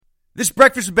This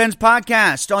Breakfast with Ben's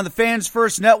podcast on the Fans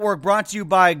First Network, brought to you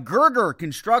by Gerger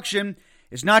Construction.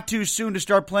 It's not too soon to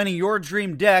start planning your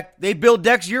dream deck. They build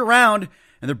decks year-round,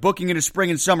 and they're booking into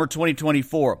spring and summer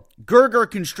 2024.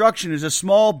 Gerger Construction is a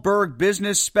small burg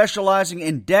business specializing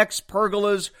in decks,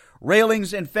 pergolas,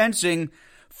 railings, and fencing.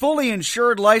 Fully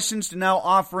insured, licensed, and now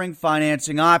offering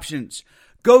financing options.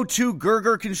 Go to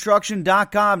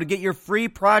GergerConstruction.com to get your free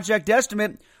project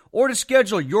estimate or to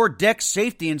schedule your deck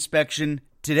safety inspection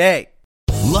today.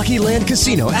 Lucky Land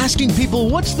Casino, asking people,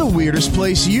 what's the weirdest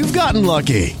place you've gotten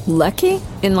lucky? Lucky?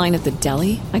 In line at the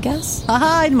deli, I guess?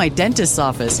 Aha, in my dentist's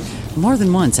office. More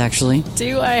than once, actually.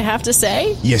 Do I have to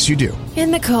say? Yes, you do.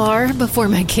 In the car before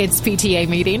my kids' PTA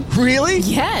meeting. Really?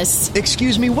 Yes.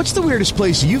 Excuse me, what's the weirdest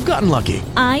place you've gotten lucky?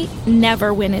 I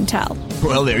never win and tell.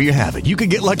 Well, there you have it. You can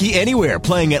get lucky anywhere,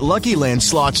 playing at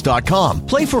LuckyLandSlots.com.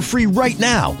 Play for free right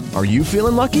now. Are you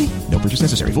feeling lucky? No purchase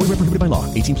necessary. Void where prohibited by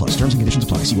law. 18 plus. Terms and conditions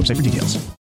apply. See website for details.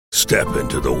 Step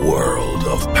into the world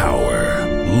of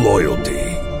power, loyalty,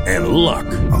 and luck.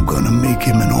 I'm gonna make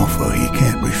him an offer he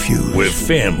can't refuse. With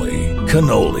family,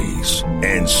 cannolis,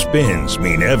 and spins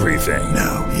mean everything.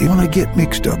 Now, you wanna get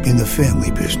mixed up in the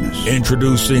family business.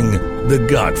 Introducing The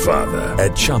Godfather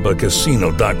at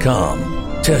ChumbaCasino.com.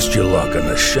 Test your luck in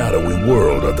the shadowy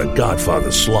world of The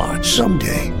Godfather slot.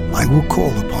 Someday, I will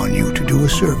call upon you to do a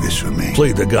service for me.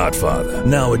 Play The Godfather,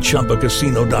 now at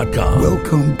ChumbaCasino.com.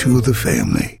 Welcome to the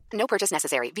family. No purchase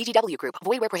necessary. VGW Group.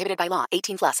 Void where prohibited by law.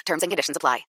 18 plus. Terms and conditions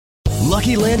apply.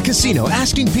 Lucky Land Casino,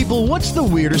 asking people, what's the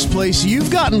weirdest place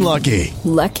you've gotten lucky?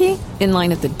 Lucky? In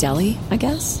line at the deli, I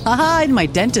guess? Aha, in my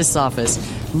dentist's office.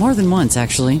 More than once,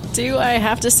 actually. Do I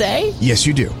have to say? Yes,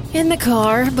 you do. In the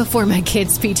car before my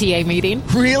kids' PTA meeting.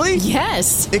 Really?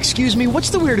 Yes. Excuse me,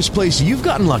 what's the weirdest place you've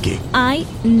gotten lucky? I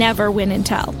never win and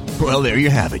tell. Well, there you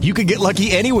have it. You can get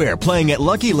lucky anywhere, playing at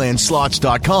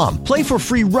LuckyLandSlots.com. Play for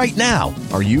free right now.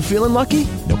 Are you feeling lucky?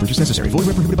 No purchase necessary. Void where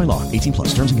prohibited by law. 18 plus.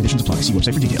 Terms and conditions apply. See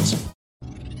website for details.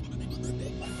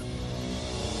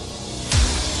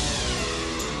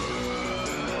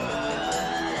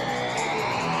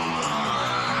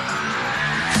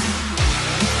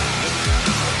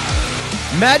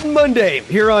 Madden Monday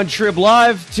here on Trib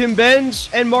Live. Tim Benz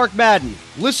and Mark Madden.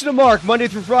 Listen to Mark Monday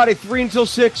through Friday, 3 until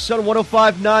 6 on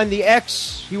 105.9 The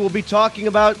X. He will be talking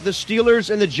about the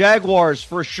Steelers and the Jaguars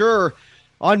for sure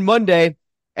on Monday.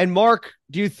 And Mark,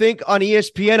 do you think on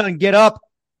ESPN on Get Up,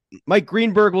 Mike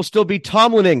Greenberg will still be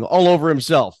Tomlining all over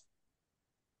himself?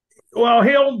 Well,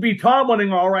 he'll be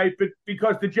Tomlining all right, but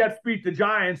because the Jets beat the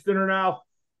Giants and are now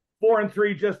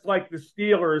 4-3 just like the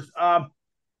Steelers.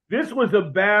 This was a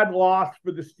bad loss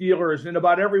for the Steelers, and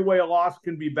about every way a loss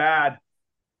can be bad.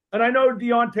 And I know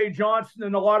Deontay Johnson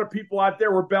and a lot of people out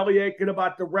there were bellyaching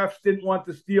about the refs didn't want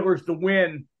the Steelers to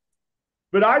win.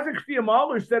 But Isaac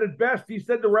Seumalo said it best. He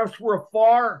said the refs were a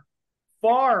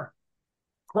far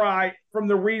cry from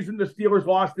the reason the Steelers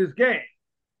lost this game.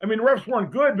 I mean, the refs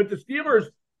weren't good, but the Steelers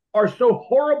are so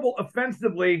horrible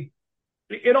offensively,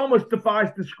 it almost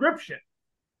defies description.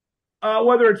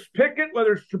 Whether it's Pickett,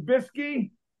 whether it's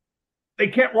Trubisky, they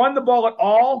can't run the ball at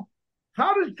all.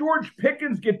 How does George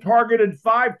Pickens get targeted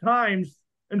 5 times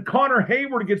and Connor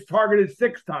Hayward gets targeted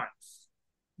 6 times?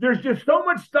 There's just so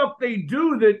much stuff they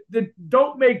do that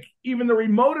don't make even the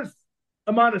remotest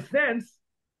amount of sense.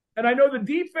 And I know the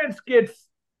defense gets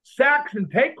sacks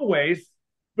and takeaways,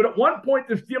 but at one point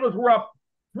the Steelers were up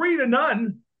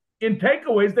 3-0 in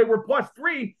takeaways. They were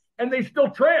 +3, and they still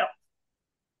trailed.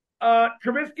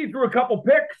 Trubisky threw a couple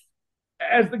picks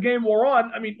as the game wore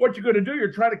on. I mean, what you're going to do,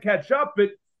 you're trying to catch up, but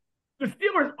the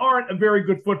Steelers aren't a very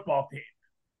good football team.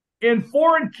 In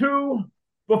 4-2,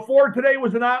 before today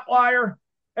was an outlier,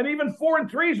 and even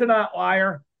 4-3 is an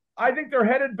outlier. I think they're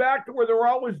headed back to where they were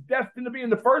always destined to be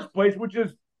in the first place, which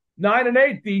is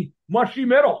 9-8, the mushy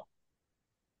middle.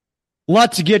 A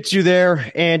lot to get to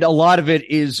there, and a lot of it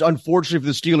is, unfortunately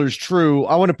for the Steelers, true.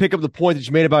 I want to pick up the point that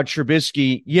you made about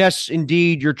Trubisky. Yes,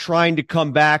 indeed, you're trying to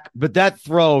come back, but that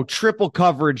throw, triple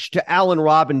coverage to Allen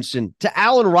Robinson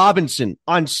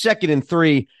on 2nd and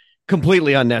 3,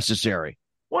 completely unnecessary.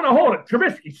 Well, now hold it.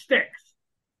 Trubisky stinks.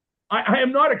 I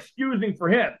am not excusing for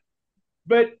him,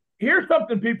 but here's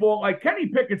something people like Kenny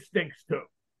Pickett stinks too.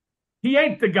 He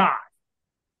ain't the guy.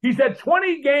 He's had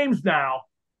 20 games now,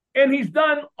 and he's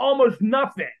done almost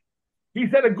nothing. He's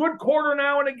had a good quarter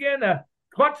now and again, a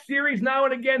clutch series now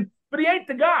and again, but he ain't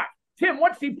the guy. Tim,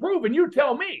 what's he proven? You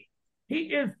tell me.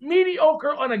 He is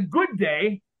mediocre on a good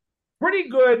day, pretty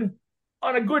good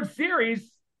on a good series,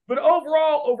 but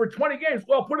overall, over 20 games,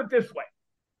 well, put it this way.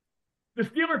 The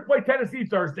Steelers play Tennessee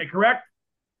Thursday, correct?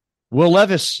 Will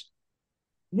Levis,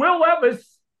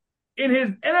 in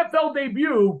his NFL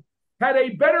debut, had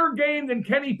a better game than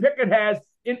Kenny Pickett has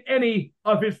in any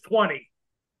of his 20.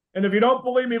 And if you don't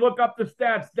believe me, look up the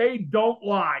stats. They don't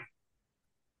lie.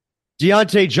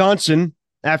 Deontay Johnson,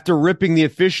 after ripping the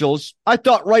officials, I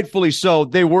thought rightfully so,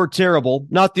 they were terrible.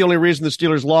 Not the only reason the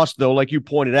Steelers lost, though, like you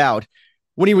pointed out.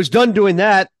 When he was done doing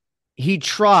that, he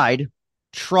tried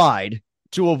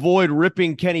to avoid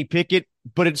ripping Kenny Pickett,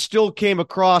 but it still came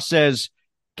across as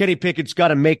Kenny Pickett's got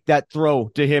to make that throw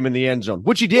to him in the end zone,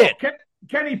 which he did. Well,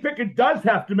 Kenny Pickett does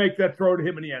have to make that throw to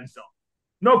him in the end zone.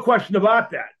 No question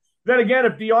about that. Then again,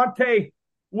 if Deontay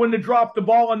wouldn't have dropped the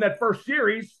ball on that first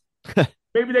series,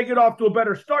 maybe they get off to a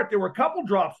better start. There were a couple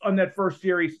drops on that first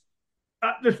series.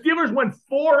 The Steelers went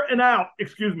 4 and out.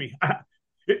 Excuse me.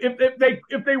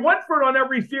 If they went for it on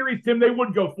every series, Tim, they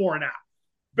would go 4 and out.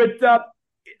 But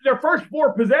their first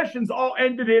 4 possessions all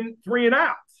ended in 3 and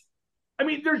outs. I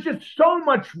mean, there's just so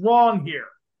much wrong here.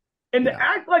 And to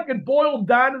act like it boiled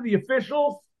down to the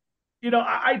officials,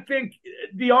 I think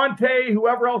Deontay,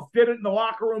 whoever else did it in the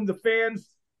locker room, the fans,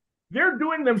 they're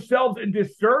doing themselves a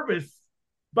disservice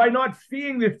by not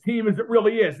seeing this team as it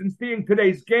really is and seeing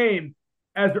today's game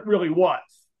as it really was.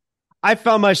 I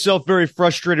found myself very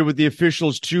frustrated with the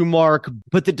officials too, Mark,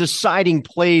 but the deciding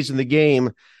plays in the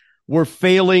game were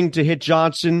failing to hit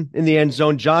Johnson in the end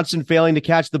zone, Johnson failing to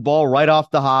catch the ball right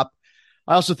off the hop.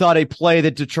 I also thought a play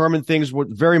that determined things were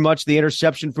very much the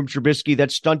interception from Trubisky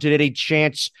that stunted any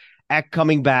chance at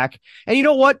coming back. And you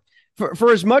know what?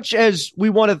 For as much as we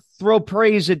want to throw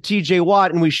praise at TJ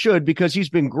Watt, and we should because he's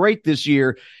been great this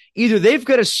year, either they've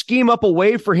got to scheme up a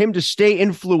way for him to stay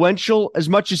influential as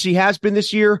much as he has been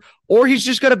this year, or he's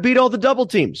just got to beat all the double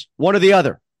teams, one or the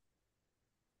other.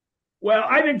 Well,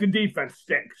 I think the defense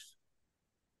stinks.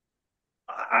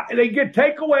 They get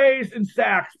takeaways and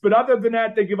sacks, but other than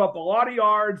that, they give up a lot of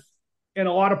yards and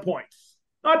a lot of points.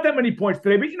 Not that many points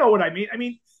today, but you know what I mean. I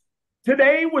mean,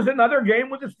 today was another game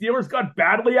where the Steelers got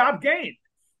badly outgained.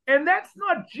 And that's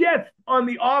not just on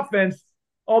the offense,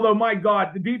 although, my God,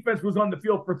 the defense was on the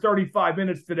field for 35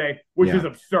 minutes today, which is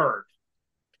absurd.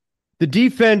 The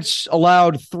defense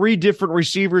allowed 3 different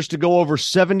receivers to go over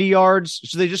 70 yards,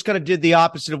 so they just kind of did the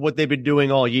opposite of what they've been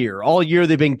doing all year. All year,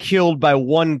 they've been killed by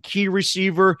one key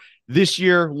receiver. This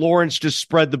year, Lawrence just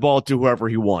spread the ball to whoever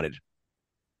he wanted.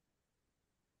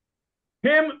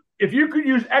 Tim, if you could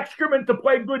use excrement to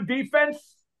play good defense,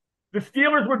 the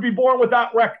Steelers would be born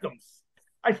without rectums.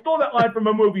 I stole that line from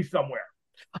a movie somewhere.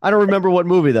 I don't remember what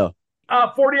movie, though.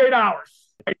 48 Hours.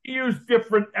 I use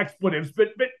different expletives, but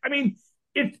I mean,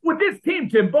 it's with this team,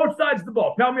 Tim, both sides of the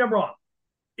ball. Tell me I'm wrong.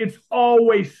 It's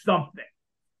always something.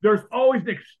 There's always an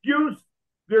excuse.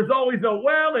 There's always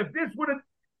if this would have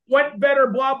went better,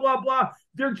 blah, blah, blah.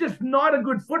 They're just not a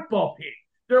good football team.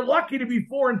 They're lucky to be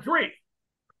 4-3.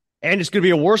 And it's going to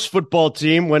be a worse football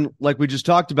team when, like we just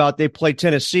talked about, they play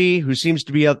Tennessee, who seems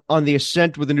to be on the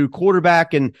ascent with a new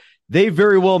quarterback, and they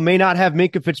very well may not have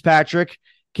Minkah Fitzpatrick.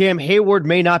 Cam Hayward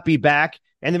may not be back,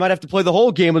 and they might have to play the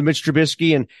whole game with Mitch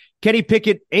Trubisky. And Kenny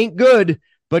Pickett ain't good,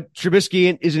 but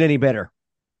Trubisky isn't any better.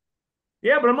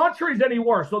 Yeah, but I'm not sure he's any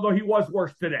worse, although he was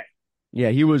worse today. Yeah,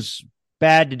 he was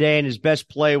bad today, and his best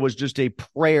play was just a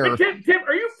prayer. Hey, Tim,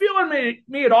 are you feeling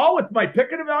me at all with my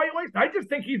Pickett evaluation? I just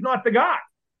think he's not the guy.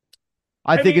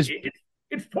 I think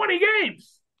it's 20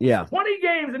 games. Yeah. 20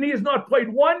 games, and he has not played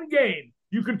one game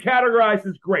you could categorize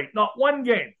as great. Not one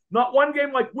game. Not one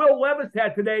game like Will Levis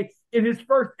had today in his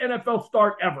first NFL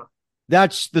start ever.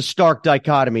 That's the stark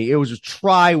dichotomy. It was a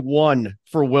try one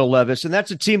for Will Levis, and that's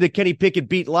a team that Kenny Pickett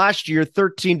beat last year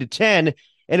 13-10,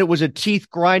 and it was a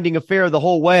teeth-grinding affair the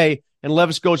whole way, and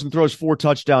Levis goes and throws 4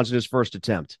 touchdowns in his first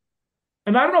attempt.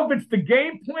 And I don't know if it's the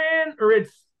game plan or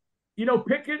it's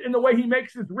Pickett and the way he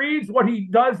makes his reads, what he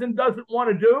does and doesn't want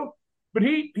to do. But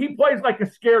he plays like a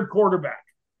scared quarterback.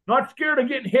 Not scared of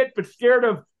getting hit, but scared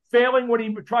of failing when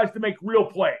he tries to make real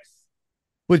plays.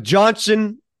 With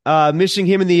Johnson missing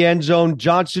him in the end zone,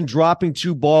 Johnson dropping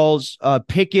 2 balls,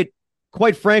 Pickett,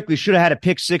 quite frankly, should have had a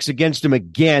pick 6 against him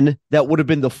again. That would have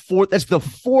been the 4th. That's the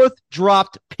 4th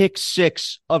dropped pick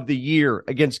 6 of the year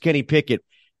against Kenny Pickett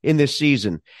in this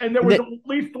season. And there was at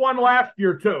least one last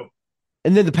year, too.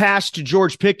 And then the pass to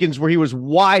George Pickens where he was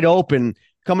wide open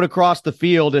coming across the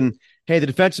field. And, hey, the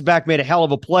defensive back made a hell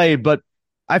of a play. But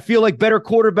I feel like better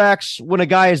quarterbacks, when a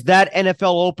guy is that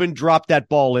NFL open, drop that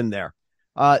ball in there.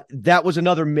 That was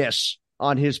another miss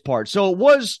on his part. So it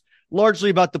was largely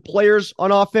about the players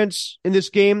on offense in this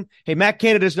game. Hey, Matt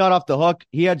Canada's not off the hook.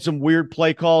 He had some weird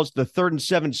play calls. The 3rd and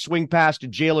 7 swing pass to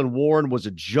Jalen Warren was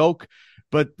a joke.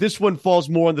 But this one falls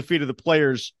more on the feet of the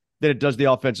players than it does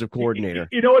the offensive coordinator.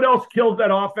 You know what else kills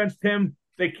that offense, Tim?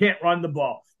 They can't run the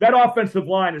ball. That offensive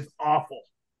line is awful.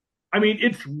 I mean,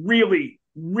 it's really,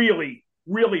 really,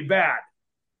 really bad,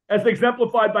 as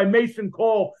exemplified by Mason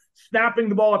Cole snapping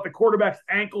the ball at the quarterback's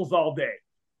ankles all day.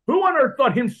 Who on earth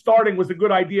thought him starting was a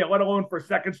good idea, let alone for a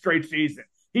second straight season?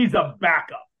 He's a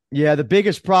backup. Yeah, the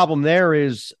biggest problem there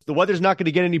is the weather's not going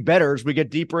to get any better as we get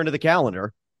deeper into the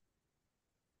calendar.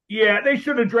 Yeah, they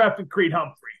should have drafted Creed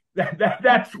Humphrey.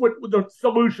 That's what the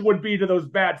solution would be to those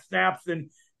bad snaps, and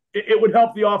it would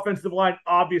help the offensive line,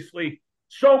 obviously,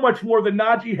 so much more than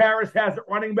Najee Harris has at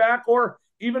running back or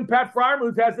even Pat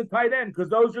Freiermuth has at tight end, because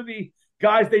those are the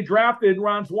guys they drafted in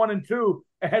rounds 1 and 2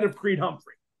 ahead of Creed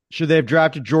Humphrey. Should they have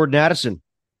drafted Jordan Addison?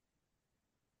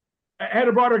 Ahead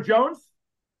of Broderick Jones?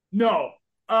 No.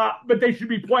 But they should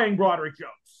be playing Broderick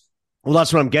Jones. Well,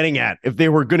 that's what I'm getting at. If they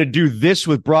were going to do this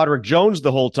with Broderick Jones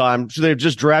the whole time, should they have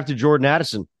just drafted Jordan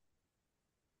Addison?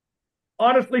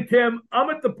 Honestly, Tim, I'm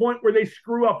at the point where they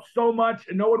screw up so much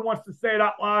and no one wants to say it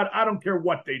out loud. I don't care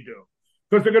what they do,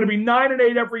 because they're going to be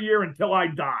 9-8 every year until I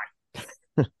die.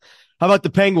 How about the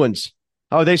Penguins?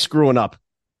 How are they screwing up?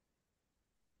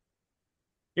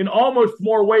 In almost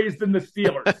more ways than the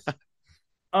Steelers.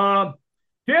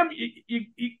 Tim,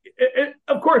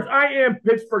 of course, I am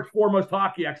Pittsburgh's foremost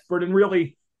hockey expert and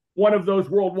really one of those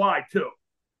worldwide, too.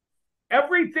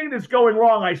 Everything that's going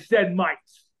wrong, I said might.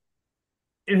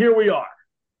 And here we are.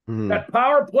 Mm-hmm. That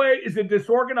power play is a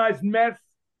disorganized mess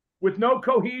with no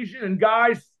cohesion and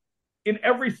guys in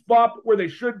every spot where they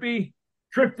should be.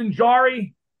 Tristan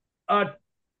Jarry, 2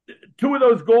 of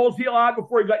those goals he allowed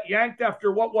before he got yanked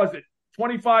after,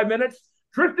 25 minutes?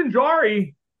 Tristan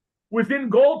Jarry was in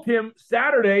goal, Tim,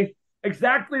 Saturday,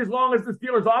 exactly as long as the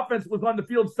Steelers' offense was on the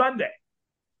field Sunday.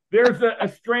 There's a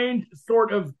strange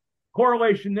sort of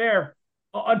correlation there.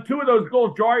 On 2 of those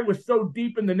goals, Jarry was so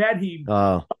deep in the net, he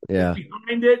behind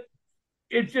it.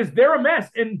 It's just, they're a mess.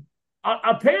 And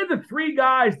I'll tell you the 3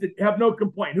 guys that have no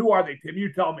complaint. Who are they, Tim?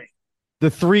 You tell me. The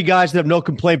 3 guys that have no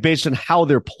complaint based on how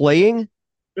they're playing?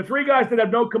 The 3 guys that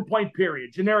have no complaint,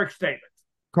 period. Generic statement.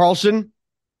 Carlson?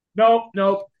 No.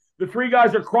 The 3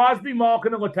 guys are Crosby,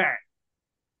 Malkin, and Letang.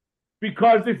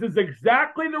 Because this is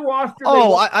exactly the roster.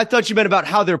 Oh, I thought you meant about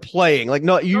how they're playing. Like,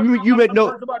 no, you meant no.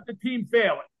 About the team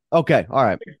failing. Okay, all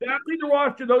right. Exactly the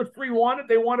roster those 3 wanted.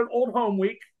 They wanted old home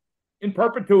week in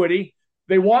perpetuity.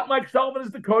 They want Mike Sullivan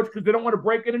as the coach because they don't want to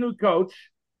break in a new coach.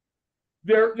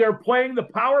 They're playing the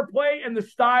power play and the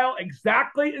style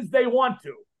exactly as they want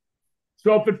to.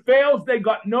 So if it fails, they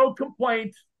got no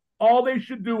complaint. All they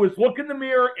should do is look in the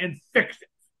mirror and fix it.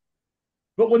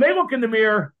 But when they look in the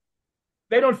mirror,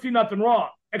 they don't see nothing wrong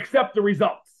except the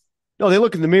results. No, they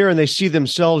look in the mirror and they see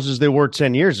themselves as they were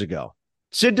 10 years ago.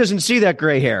 Sid doesn't see that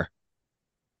gray hair.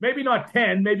 Maybe not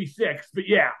 10, maybe 6, but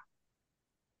yeah.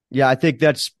 Yeah, I think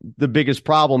that's the biggest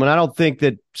problem. And I don't think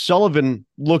that Sullivan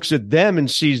looks at them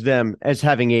and sees them as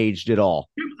having aged at all.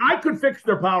 I could fix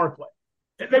their power play.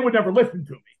 They would never listen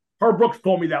to me. Herb Brooks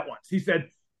told me that once. He said,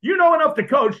 you know enough to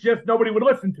coach, just nobody would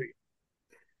listen to you.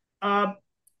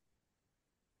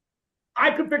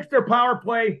 I could fix their power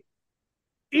play.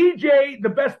 EJ, the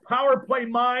best power play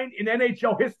mind in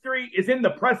NHL history, is in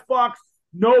the press box.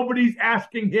 Nobody's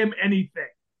asking him anything.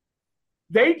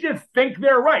 They just think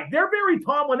they're right. They're very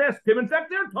Tomlin-esque, Tim. In fact,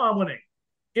 they're Tomlining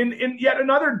in yet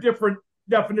another different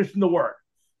definition of the word.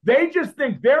 They just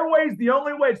think their way is the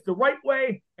only way. It's the right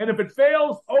way. And if it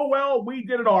fails, oh, well, we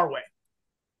did it our way.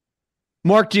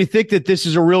 Mark, do you think that this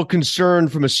is a real concern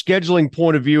from a scheduling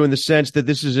point of view in the sense that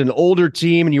this is an older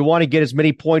team and you want to get as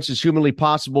many points as humanly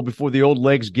possible before the old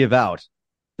legs give out,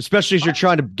 especially as you're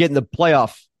trying to get in the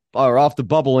playoff or off the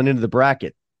bubble and into the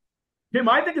bracket? Tim,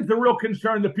 I think it's a real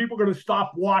concern that people are going to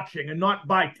stop watching and not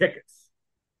buy tickets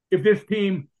if this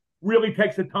team really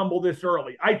takes a tumble this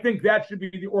early. I think that should be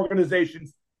the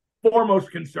organization's foremost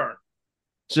concern.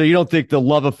 So you don't think the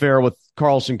love affair with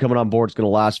Carlson coming on board is going to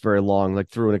last very long, like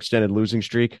through an extended losing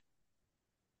streak?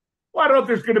 Well, I don't know if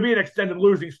there's going to be an extended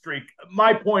losing streak.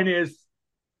 My point is,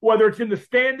 whether it's in the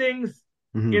standings,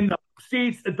 in the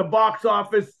seats, at the box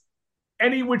office,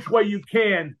 any which way you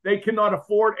can, they cannot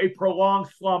afford a prolonged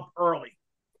slump early.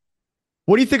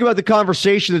 What do you think about the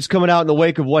conversation that's coming out in the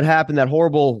wake of what happened, that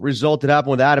horrible result that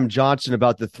happened with Adam Johnson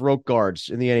about the throat guards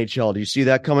in the NHL? Do you see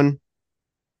that coming?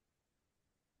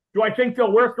 Do I think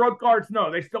they'll wear throat guards?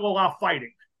 No, they still allow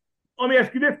fighting. Let me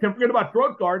ask you this, Tim. Forget about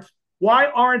throat guards. Why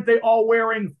aren't they all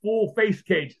wearing full face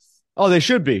cages? Oh, they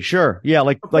should be, sure. Yeah,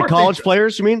 like college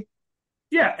players, you mean?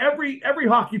 Yeah, every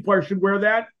hockey player should wear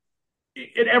that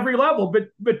at every level.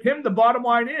 But Tim, the bottom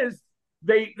line is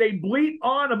they bleat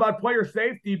on about player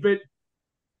safety, but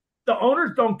the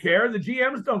owners don't care, the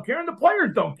GMs don't care, and the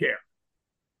players don't care.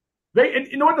 And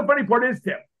you know what the funny part is,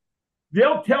 Tim?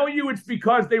 They'll tell you it's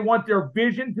because they want their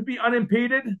vision to be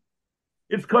unimpeded.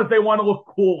 it's because they want to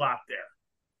look cool out there.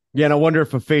 Yeah, and I wonder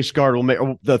if a face guard will make,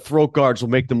 or the throat guards will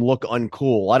make them look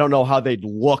uncool. I don't know how they'd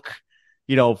look,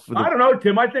 I don't know,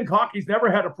 Tim. I think hockey's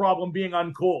never had a problem being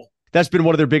uncool. That's been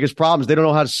one of their biggest problems. They don't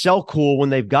know how to sell cool when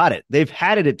they've got it. They've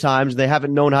had it at times. They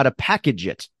haven't known how to package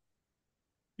it.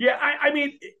 Yeah, I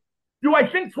mean, do I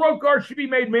think throat guards should be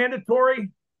made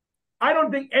mandatory? I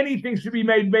don't think anything should be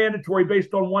made mandatory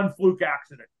based on one fluke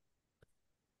accident.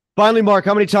 Finally, Mark,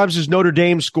 how many times has Notre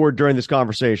Dame scored during this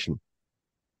conversation?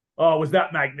 Oh, was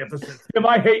that magnificent? Tim,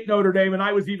 I hate Notre Dame, and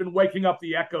I was even waking up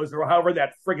the echoes or however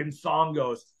that friggin' song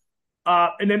goes.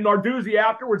 And then Narduzzi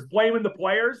afterwards blaming the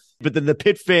players. But then the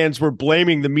Pitt fans were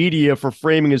blaming the media for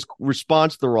framing his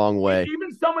response the wrong way.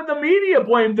 Even some of the media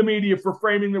blamed the media for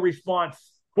framing the response,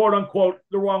 quote unquote,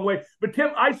 the wrong way. But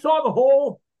Tim, I saw the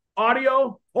whole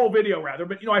video rather,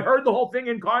 but I heard the whole thing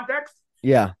in context.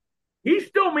 Yeah. He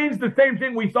still means the same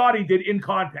thing we thought he did in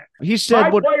context. He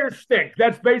said my players stink.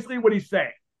 That's basically what he's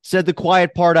saying. Said the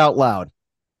quiet part out loud.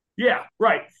 Yeah,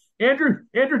 right. Andrew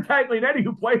Taglianetti,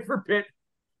 who played for Pitt,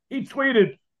 he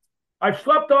tweeted, "I've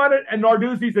slept on it, and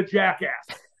Narduzzi's a jackass."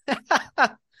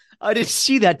 I didn't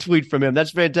see that tweet from him.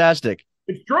 That's fantastic.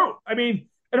 It's true. I mean,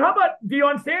 and how about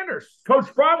Deion Sanders, Coach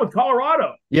Prime with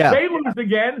Colorado? Yeah. They lose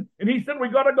again, and he said, we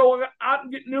got to go out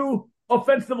and get new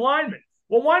offensive linemen.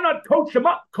 Well, why not coach him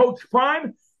up, Coach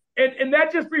Prime? And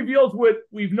that just reveals what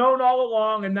we've known all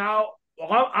along, and now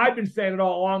I've been saying it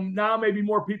all along. Now maybe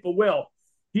more people will.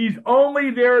 He's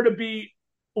only there to be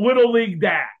little league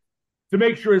dad, to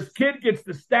make sure his kid gets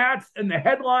the stats and the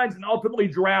headlines and ultimately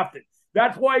drafted.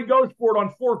 That's why he goes for it on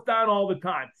fourth down all the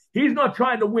time. He's not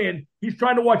trying to win. He's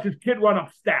trying to watch his kid run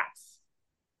up stats.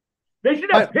 They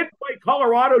should have Pitt play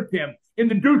Colorado, Tim, in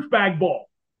the douchebag bowl.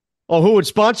 Oh, who would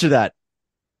sponsor that?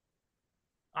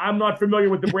 I'm not familiar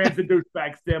with the brands of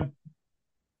douchebags, Tim.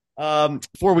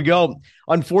 Before we go,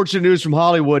 unfortunate news from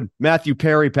Hollywood. Matthew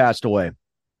Perry passed away.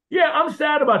 Yeah, I'm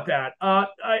sad about that.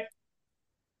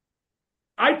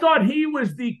 I thought he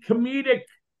was the comedic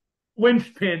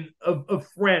linchpin of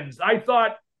Friends. I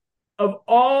thought of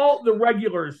all the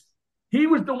regulars, he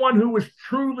was the one who was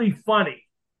truly funny,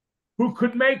 who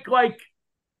could make like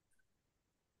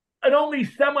an only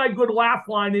semi-good laugh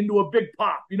line into a big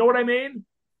pop. You know what I mean?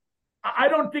 I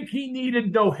don't think he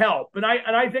needed no help. And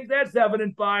I think that's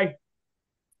evident by,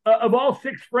 of all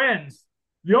six Friends,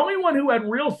 the only one who had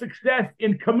real success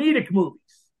in comedic movies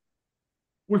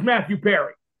was Matthew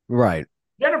Perry. Right.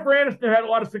 Jennifer Aniston had a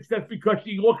lot of success because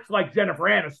she looks like Jennifer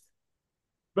Aniston.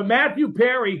 But Matthew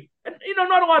Perry, and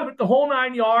not a lot of it, the whole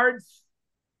 9 yards.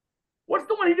 What's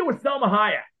the one he did with Selma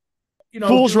Hayek?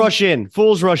 Fools Rush In.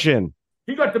 Fools Rush In.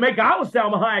 He got to make out with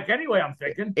Selma Hayek anyway, I'm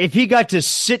thinking. If he got to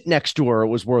sit next to her, it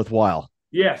was worthwhile.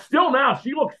 Yeah, still now.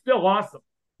 She looks still awesome.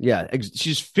 Yeah,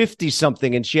 she's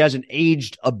 50-something, and she hasn't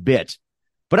aged a bit.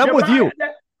 But I'm with you.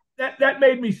 That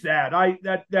made me sad.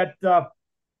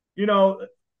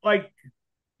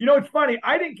 It's funny.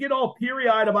 I didn't get all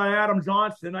teary-eyed about Adam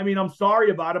Johnson. I mean, I'm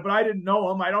sorry about it, but I didn't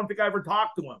know him. I don't think I ever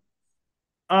talked to him.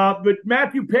 But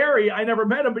Matthew Perry, I never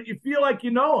met him, but you feel like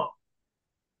you know him.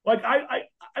 Like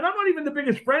and I'm not even the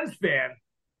biggest Friends fan,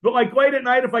 but like late at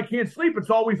night, if I can't sleep,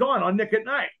 it's always on Nick at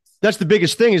Night. That's the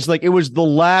biggest thing is like, it was the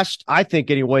last, I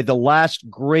think anyway, the last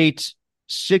great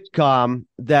sitcom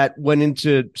that went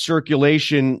into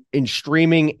circulation in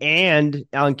streaming and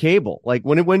on cable. Like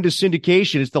when it went to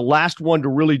syndication, it's the last one to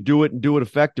really do it and do it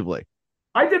effectively.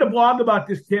 I did a blog about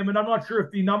this, Tim, and I'm not sure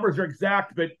if the numbers are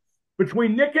exact, but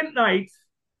between Nick at Night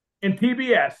and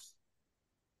TBS,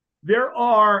 there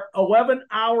are 11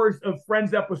 hours of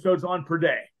Friends episodes on per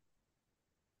day.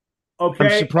 Okay.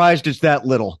 I'm surprised it's that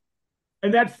little.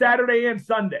 And that's Saturday and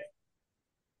Sunday.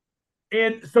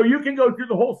 And so you can go through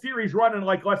the whole series running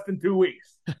like less than 2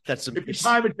 weeks. That's amazing. If you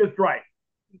time it just right.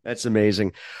 That's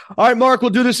amazing. All right, Mark,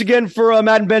 we'll do this again for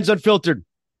Madden Benz Unfiltered.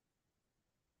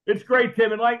 It's great,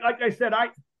 Tim. And like I said, I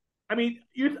think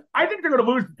they're going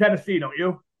to lose to Tennessee, don't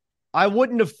you? I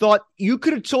wouldn't have thought. You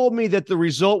could have told me that the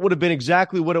result would have been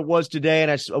exactly what it was today,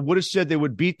 and I would have said they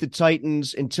would beat the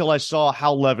Titans until I saw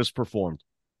how Levis performed.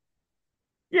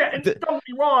 Yeah, and don't get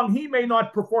me wrong, he may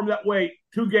not perform that way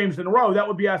 2 games in a row. That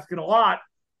would be asking a lot.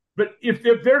 But if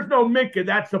there's no Minka,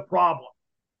 that's a problem.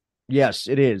 Yes,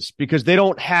 it is, because they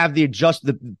don't have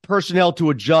the personnel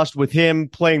to adjust with him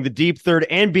playing the deep third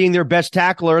and being their best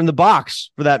tackler in the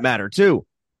box, for that matter, too.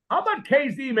 How about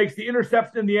KZ makes the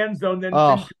interception in the end zone, then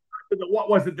what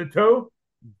was it, the 2?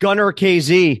 Gunner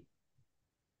KZ.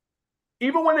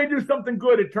 Even when they do something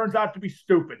good, it turns out to be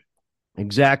stupid.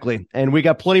 Exactly. And we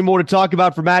got plenty more to talk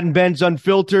about for Madden Benz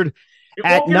Unfiltered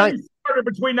at 9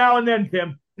 between now and then,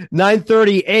 Tim.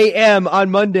 9:30 a.m. on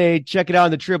Monday. Check it out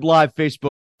on the Trib Live Facebook.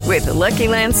 With the Lucky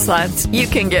Land Slots, you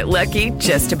can get lucky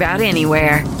just about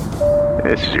anywhere.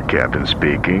 This is your captain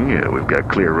speaking. We've got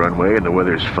clear runway and the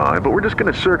weather's fine, but we're just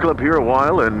going to circle up here a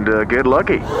while and get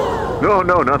lucky. No,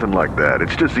 nothing like that.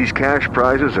 It's just these cash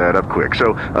prizes add up quick.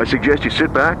 So I suggest you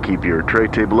sit back, keep your tray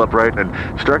table upright, and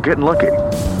start getting lucky.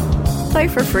 Play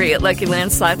for free at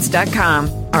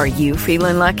LuckyLandSlots.com. Are you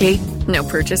feeling lucky? No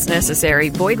purchase necessary.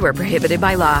 Void where prohibited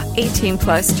by law.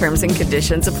 18+ terms and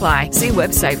conditions apply. See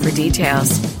website for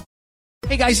details.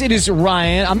 Hey guys, it is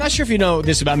Ryan. I'm not sure if you know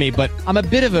this about me, but I'm a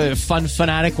bit of a fun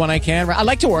fanatic when I can. I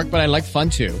like to work, but I like fun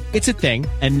too. It's a thing.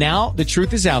 And now the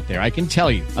truth is out there. I can tell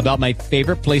you about my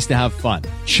favorite place to have fun.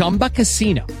 Chumba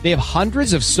Casino. They have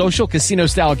hundreds of social casino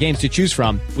style games to choose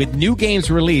from with new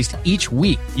games released each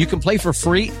week. You can play for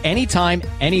free anytime,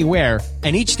 anywhere.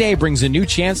 And each day brings a new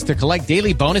chance to collect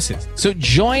daily bonuses. So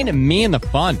join me in the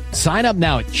fun. Sign up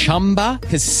now at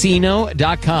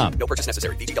ChumbaCasino.com. No purchase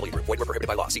necessary. VGW Group. Void where prohibited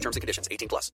by law. See terms and conditions.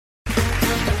 18+.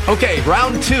 Okay,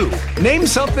 round two. Name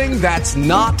something that's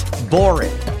not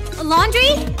boring. A laundry?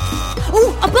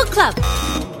 Ooh, a book club.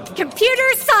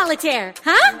 Computer solitaire,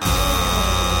 huh?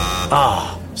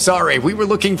 Ah, oh, sorry. We were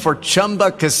looking for Chumba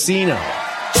Casino.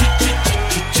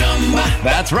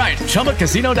 That's right.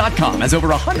 ChumbaCasino.com has over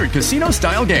 100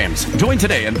 casino-style games. Join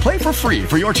today and play for free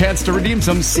for your chance to redeem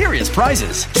some serious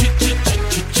prizes.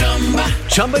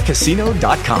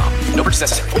 ChumbaCasino.com. No purchase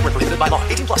necessary. Void where prohibited by law.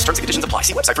 18+ terms and conditions apply.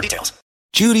 See website for details.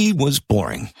 Judy was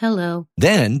boring. Hello.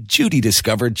 Then Judy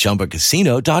discovered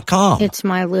ChumbaCasino.com. It's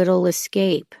my little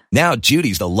escape. Now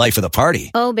Judy's the life of the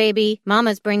party. Oh, baby,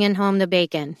 mama's bringing home the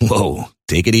bacon. Whoa,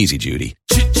 take it easy, Judy.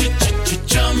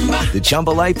 The Chumba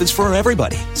life is for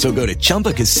everybody. So go to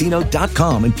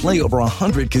ChumbaCasino.com and play over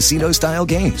 100 casino-style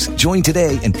games. Join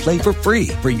today and play for free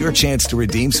for your chance to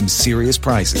redeem some serious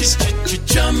prizes.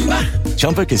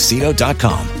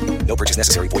 ChumbaCasino.com. No purchase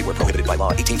necessary. Void where prohibited by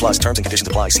law. 18+ terms and conditions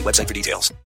apply. See website for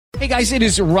details. Hey guys, it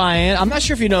is Ryan. I'm not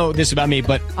sure if you know this about me,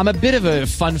 but I'm a bit of a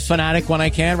fun fanatic when I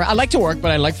can. I like to work,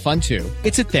 but I like fun too.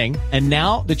 It's a thing. And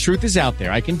now the truth is out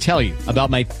there. I can tell you about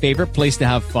my favorite place to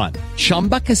have fun.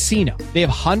 Chumba Casino. They have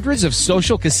hundreds of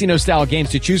social casino style games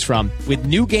to choose from with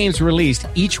new games released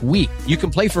each week. You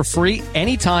can play for free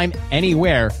anytime,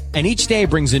 anywhere. And each day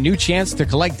brings a new chance to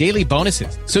collect daily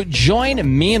bonuses. So join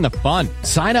me in the fun.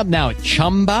 Sign up now at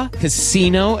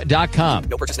ChumbaCasino.com.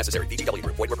 No purchase necessary. VGW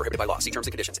Group. Void where prohibited by law. See terms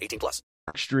and conditions. 18+.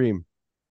 Extreme.